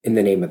In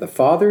the name of the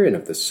Father, and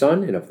of the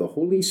Son, and of the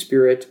Holy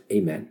Spirit.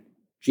 Amen.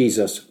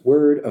 Jesus,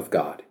 Word of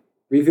God,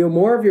 reveal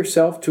more of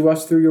yourself to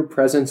us through your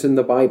presence in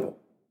the Bible.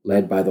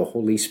 Led by the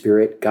Holy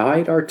Spirit,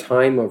 guide our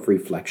time of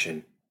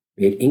reflection.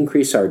 May it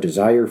increase our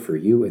desire for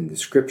you in the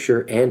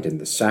Scripture and in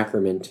the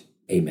sacrament.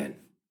 Amen.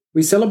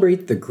 We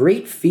celebrate the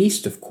great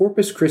feast of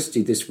Corpus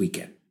Christi this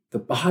weekend, the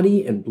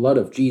body and blood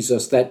of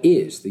Jesus that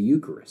is the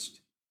Eucharist.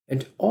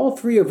 And all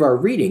three of our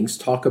readings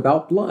talk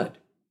about blood.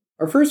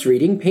 Our first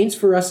reading paints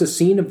for us a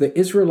scene of the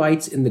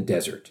Israelites in the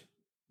desert.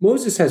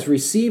 Moses has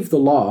received the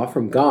law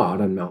from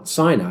God on Mount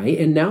Sinai,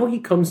 and now he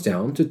comes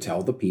down to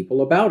tell the people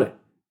about it.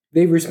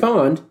 They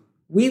respond,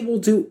 "We will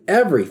do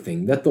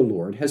everything that the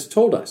Lord has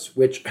told us,"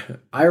 which,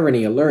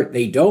 irony alert,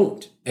 they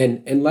don't,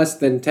 and in less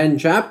than 10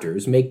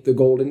 chapters make the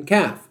golden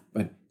calf.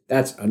 But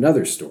that's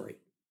another story.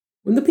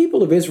 When the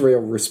people of Israel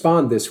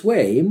respond this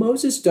way,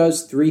 Moses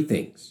does 3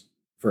 things.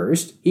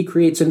 First, he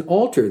creates an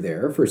altar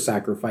there for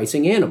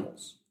sacrificing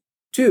animals.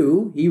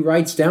 2, he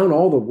writes down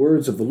all the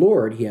words of the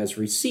Lord he has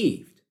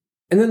received.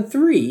 And then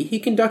 3, he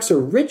conducts a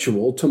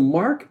ritual to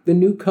mark the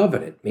new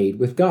covenant made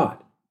with God.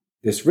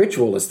 This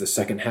ritual is the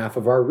second half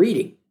of our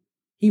reading.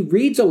 He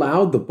reads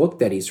aloud the book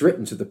that he's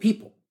written to the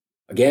people.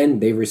 Again,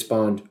 they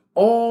respond,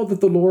 "All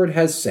that the Lord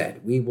has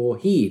said, we will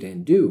heed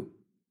and do."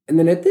 And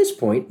then at this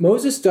point,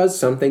 Moses does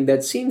something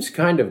that seems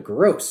kind of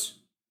gross.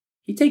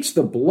 He takes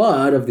the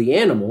blood of the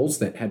animals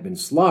that had been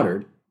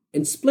slaughtered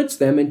and splits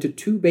them into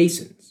 2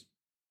 basins.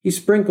 He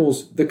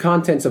sprinkles the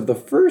contents of the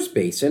first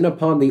basin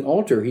upon the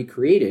altar he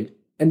created,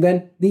 and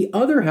then the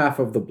other half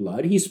of the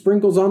blood he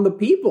sprinkles on the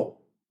people.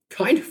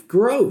 Kind of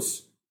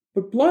gross.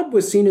 But blood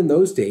was seen in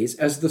those days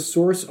as the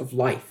source of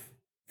life.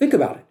 Think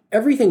about it.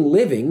 Everything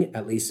living,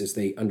 at least as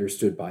they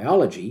understood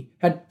biology,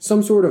 had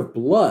some sort of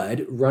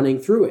blood running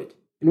through it.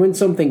 And when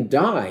something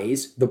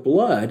dies, the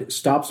blood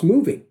stops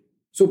moving.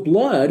 So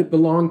blood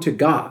belonged to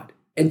God,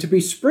 and to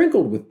be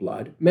sprinkled with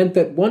blood meant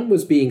that one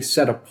was being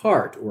set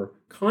apart or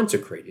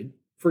consecrated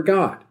for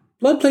God.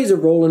 Blood plays a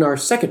role in our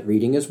second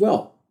reading as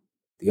well.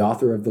 The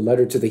author of the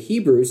letter to the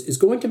Hebrews is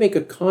going to make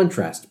a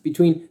contrast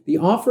between the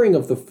offering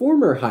of the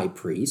former high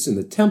priest in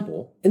the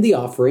temple and the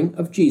offering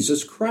of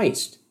Jesus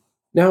Christ.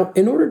 Now,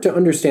 in order to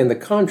understand the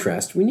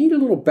contrast, we need a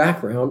little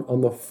background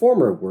on the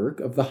former work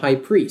of the high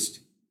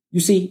priest.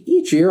 You see,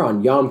 each year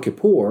on Yom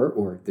Kippur,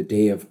 or the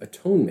Day of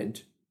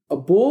Atonement, a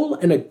bull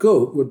and a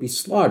goat would be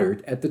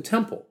slaughtered at the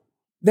temple.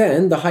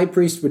 Then the high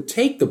priest would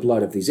take the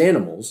blood of these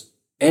animals,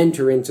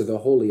 enter into the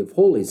Holy of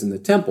Holies in the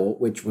temple,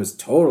 which was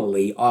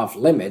totally off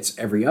limits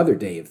every other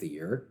day of the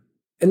year,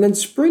 and then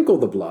sprinkle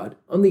the blood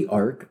on the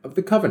Ark of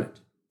the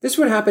Covenant. This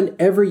would happen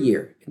every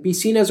year and be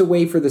seen as a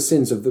way for the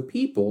sins of the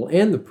people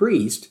and the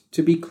priest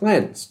to be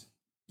cleansed.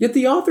 Yet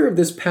the author of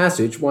this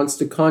passage wants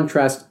to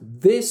contrast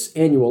this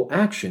annual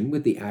action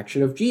with the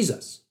action of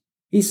Jesus.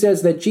 He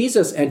says that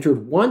Jesus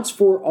entered once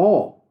for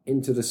all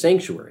into the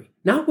sanctuary,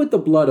 not with the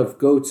blood of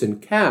goats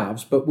and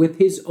calves, but with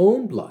his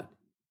own blood,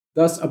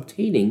 thus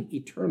obtaining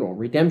eternal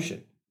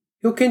redemption.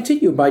 He'll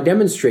continue by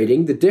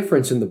demonstrating the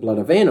difference in the blood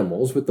of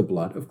animals with the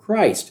blood of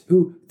Christ,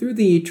 who, through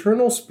the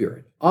eternal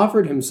Spirit,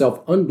 offered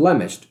himself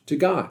unblemished to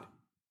God.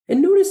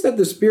 And notice that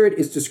the Spirit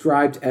is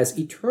described as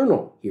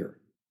eternal here.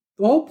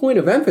 The whole point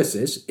of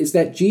emphasis is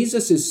that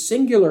Jesus'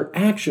 singular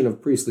action of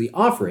priestly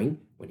offering,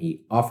 when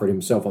he offered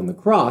himself on the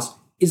cross,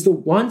 is the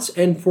once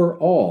and for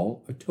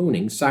all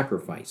atoning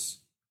sacrifice.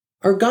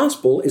 Our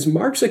gospel is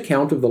Mark's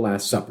account of the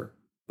Last Supper,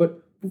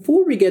 but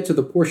before we get to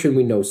the portion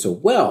we know so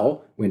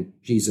well, when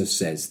Jesus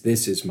says,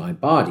 "This is my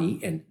body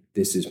and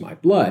this is my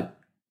blood,"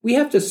 we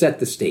have to set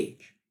the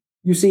stage.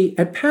 You see,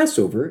 at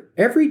Passover,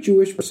 every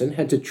Jewish person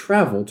had to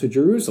travel to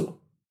Jerusalem.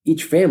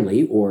 Each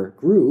family or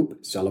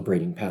group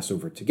celebrating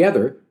Passover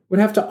together would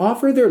have to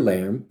offer their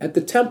lamb at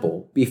the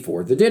temple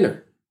before the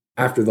dinner.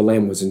 After the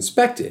lamb was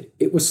inspected,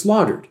 it was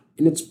slaughtered,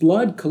 and its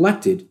blood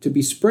collected to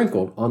be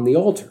sprinkled on the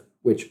altar,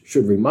 which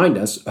should remind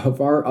us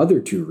of our other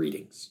 2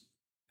 readings.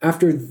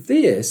 After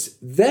this,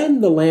 then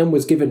the lamb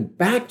was given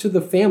back to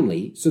the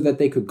family so that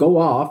they could go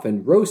off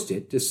and roast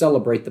it to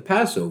celebrate the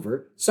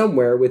Passover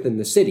somewhere within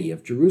the city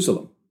of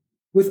Jerusalem.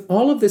 With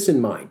all of this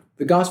in mind,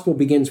 the gospel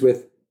begins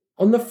with,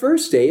 "On the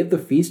first day of the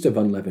Feast of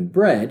Unleavened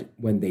Bread,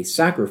 when they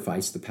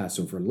sacrificed the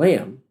Passover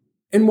lamb,"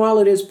 and while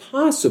it is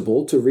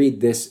possible to read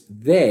this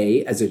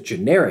 "they" as a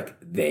generic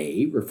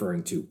 "they,"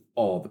 referring to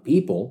all the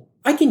people,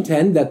 I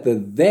contend that the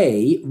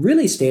 "they"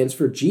 really stands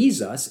for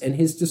Jesus and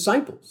his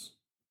disciples.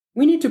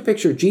 We need to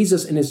picture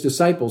Jesus and his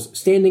disciples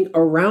standing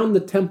around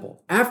the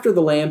temple after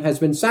the lamb has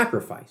been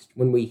sacrificed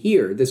when we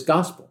hear this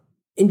gospel.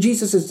 And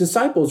Jesus'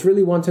 disciples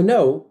really want to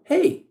know,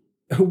 hey,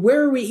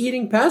 where are we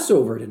eating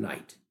Passover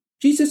tonight?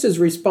 Jesus'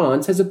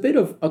 response has a bit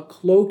of a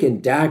cloak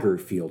and dagger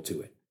feel to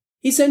it.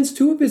 He sends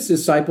 2 of his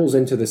disciples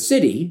into the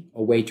city,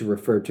 a way to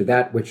refer to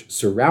that which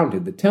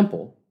surrounded the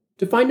temple,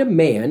 to find a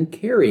man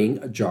carrying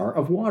a jar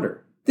of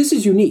water. This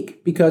is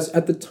unique because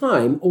at the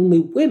time only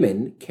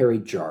women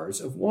carried jars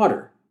of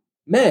water.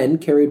 Men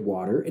carried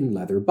water in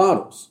leather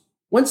bottles.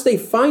 Once they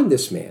find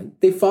this man,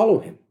 they follow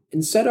him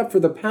and set up for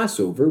the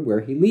Passover where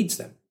he leads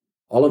them.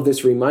 All of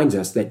this reminds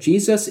us that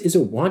Jesus is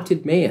a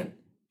wanted man.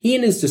 He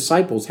and his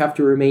disciples have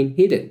to remain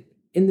hidden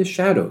in the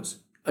shadows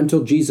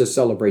until Jesus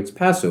celebrates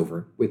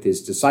Passover with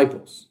his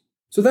disciples.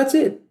 So that's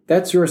it.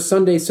 That's your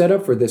Sunday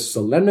setup for this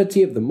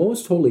solemnity of the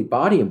most holy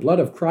body and blood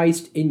of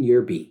Christ in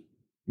year B.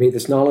 May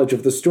this knowledge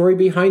of the story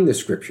behind the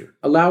scripture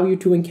allow you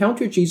to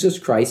encounter Jesus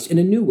Christ in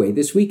a new way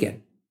this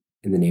weekend.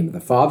 In the name of the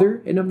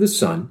Father, and of the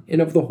Son,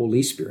 and of the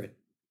Holy Spirit.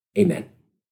 Amen.